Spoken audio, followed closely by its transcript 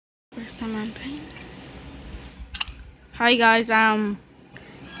Next time I'm playing. Hi guys,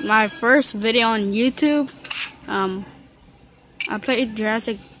 my first video on YouTube. I played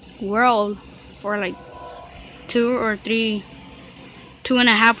Jurassic World for like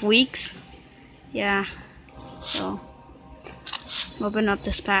 2.5 weeks. Yeah. So open up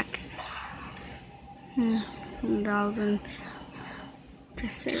this pack. 1,000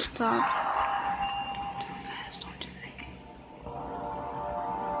 Triceratops. Too fast, don't you think?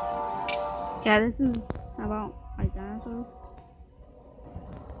 Yeah, this is about like dinosaurs.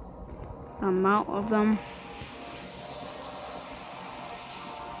 The amount of them.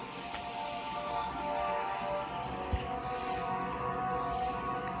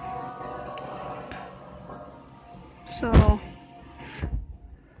 So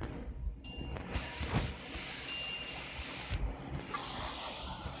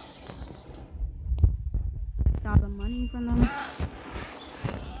got the money from them.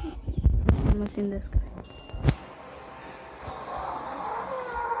 I'm missing this guy.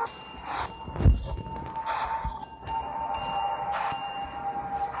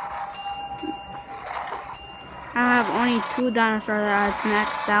 I have only 2 dinosaurs that I've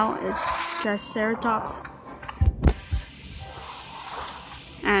maxed out. It's Triceratops.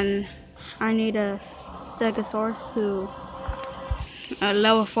 And I need a Stegosaurus to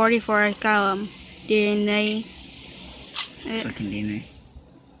level 40 for a DNA. Fucking DNA.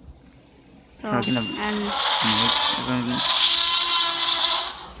 So, Talking of and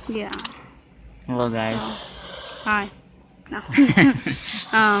yeah. Hello guys. So, hi. No.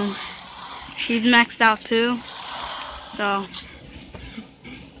 She's maxed out too. So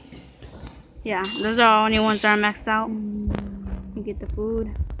yeah, those are the only ones that are maxed out. You get the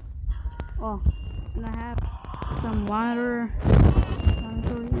food. Oh, and I have some water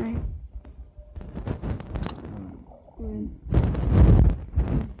dinosaurs right.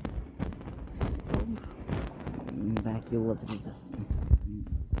 Back you look at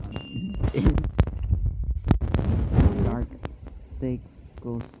Dark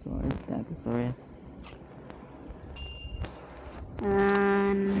Stegosaurus,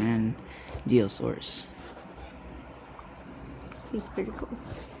 and Geosaurus. He's pretty cool.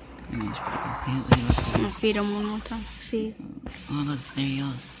 And he's pretty cool. I'm gonna feed him one more time. See? Oh look, there he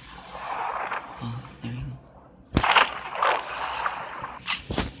goes. Oh, there he goes.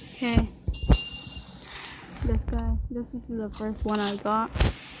 Okay. This guy. This is the first one I got.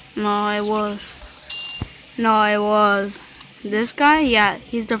 No, it was. This guy? Yeah,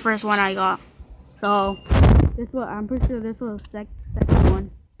 he's the first one I got. So, I'm pretty sure this was the second one.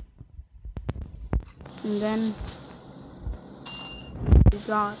 And then we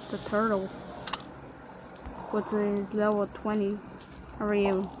got the turtle, which is level 20. I already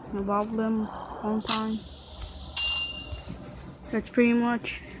evolved them one time. That's pretty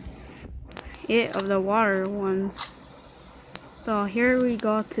much it of the water ones. So here we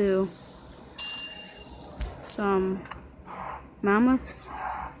go to some mammals.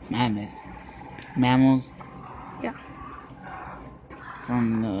 Mammals. Yeah.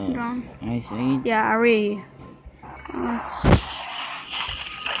 From the Ice Age. Yeah, I already.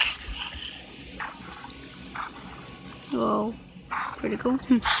 Whoa, pretty cool.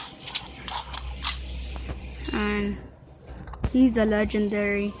 And he's a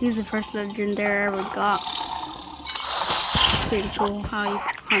legendary. He's the first legendary I ever got. Pretty cool how he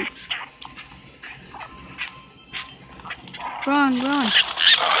hunts. Run!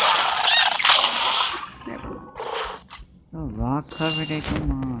 Oh, rock covered it,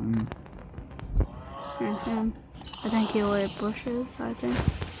 come on. Here's him. I think he'll eat bushes, I think.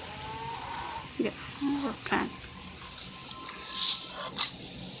 Yeah, or plants.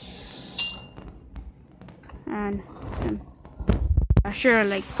 And him. I sure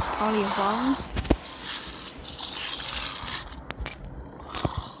like probably evolving.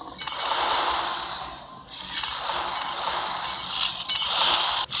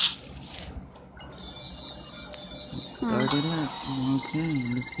 Start it up. Okay,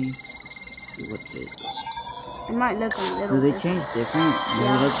 let's see what they do. It might look a little Do they different. change different? Do Yeah,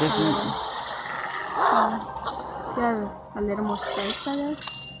 they look different? He has a little more space, I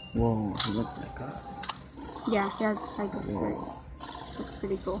guess. Whoa, he looks like a... Yeah, he has like a shirt. Looks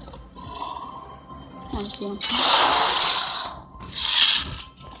pretty cool. Let's see him.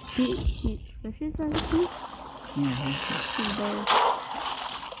 He eats fishes, I think. Yeah, He's there.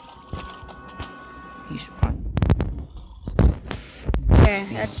 he's fun. Okay,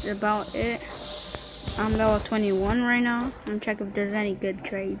 that's about it. I'm level 21 right now. I'm gonna check if there's any good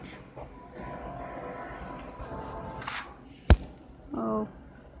trades. Oh,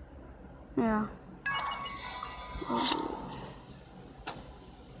 yeah.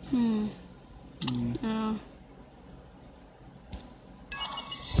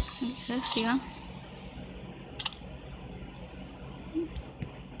 Yes, yeah.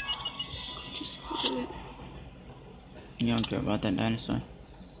 Just do it. You don't care about that dinosaur.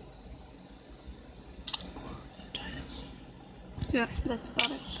 Yes, that's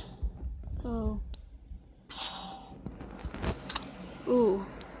about it. Oh. Ooh.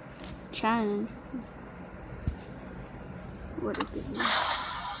 Challenge. What is it?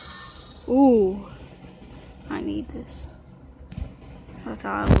 Ooh. I need this. That's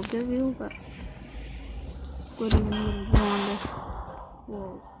all I will give you, but what do you need to do on this?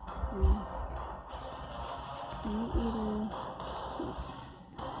 Whoa.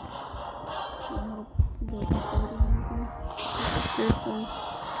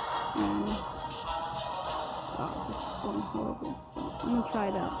 Horrible. I'm gonna try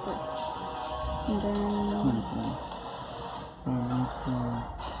it out first. And then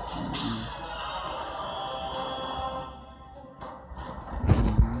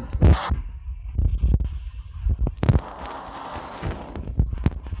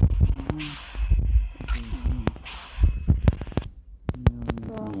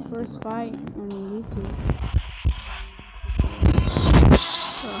first fight on YouTube.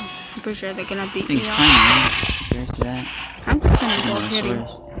 So I'm pretty sure they're gonna beat me up. I'm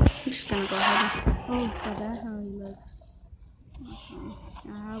just gonna go ahead and oh, so that's how he looks. Okay.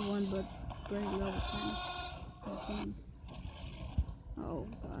 I have one, but very low time. Oh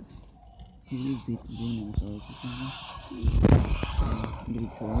god. You beat the dinosaurs or something? Did you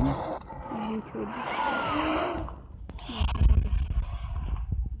train it? You could.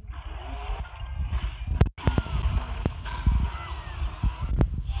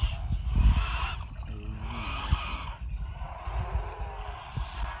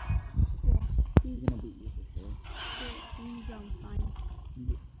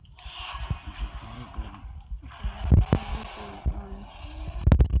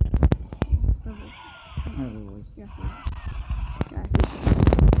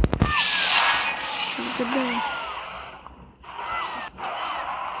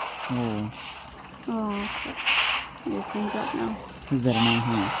 Oh. Oh, you cleaned up now. He's better now,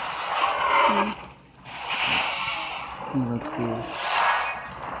 huh? He looks fierce.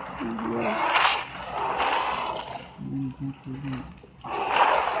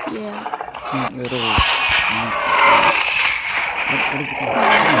 Yeah. What is it called?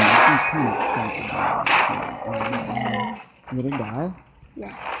 Did it die?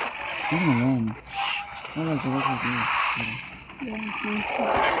 Yeah. I'm gonna win. I like the look of you. Yeah,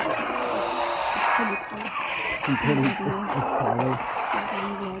 it's taller.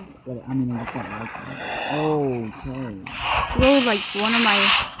 But I mean, it's not like that. Okay. It was like one of my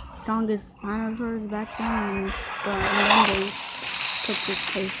strongest dinosaurs back then, but then they took his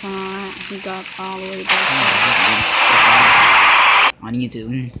case on. He got all the way back on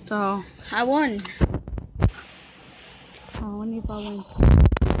YouTube. So I won. I wonder if I win.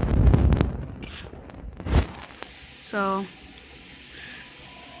 So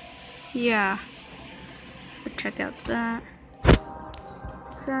yeah, check out that.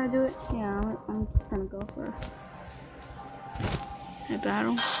 Should I do it? Yeah, I'm just gonna go for a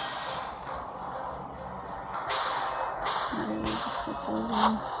battle. I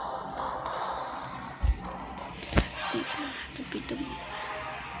think I have to beat them.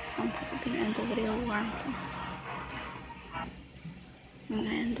 I'm probably gonna end the video while I'm playing. I'm gonna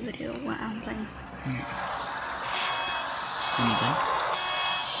end the video while I'm playing.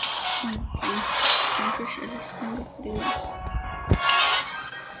 I'm pretty sure this is gonna be pretty good.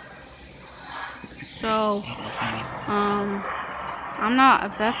 So, I'm not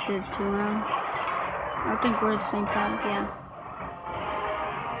affected to him. I think we're the same type, yeah.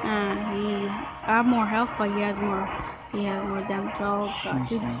 I have more health, but he has more damage. Oh god,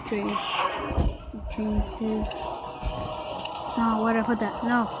 he changed his. No, where'd I put that?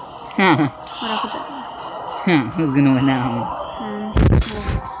 No. Where'd I put that? Who's gonna win now? And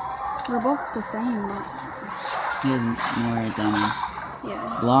we're both the same, but he has more damage.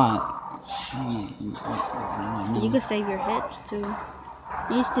 Yeah. Block. You can save your hits too.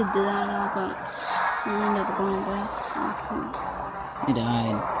 I used to do that, but I ended up going back. So, he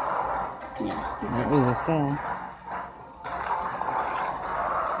died. Yeah. That was a fail.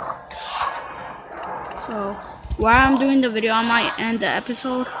 So while I'm doing the video, I might end the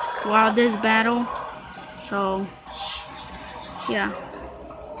episode while this battle. So yeah.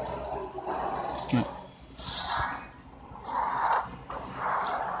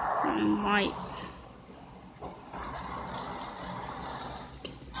 I might.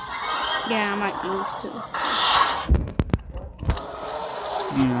 Yeah, I might lose too.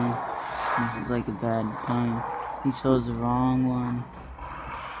 You know, this is like a bad time. He chose the wrong one.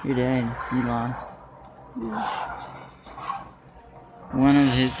 You're dead. You lost. One of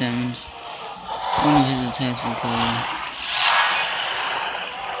his damage. One of his attacks will kill you.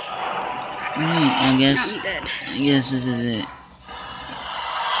 Alright, I'm dead. I guess this is it.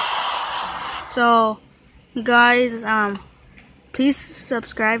 So, guys, please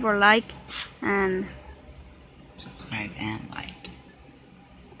subscribe or like, and Subscribe and like.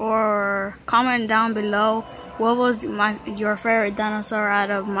 or comment down below what was your favorite dinosaur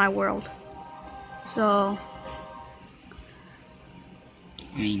out of my world. So,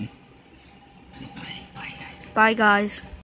 I mean, say bye. Bye, guys. bye guys.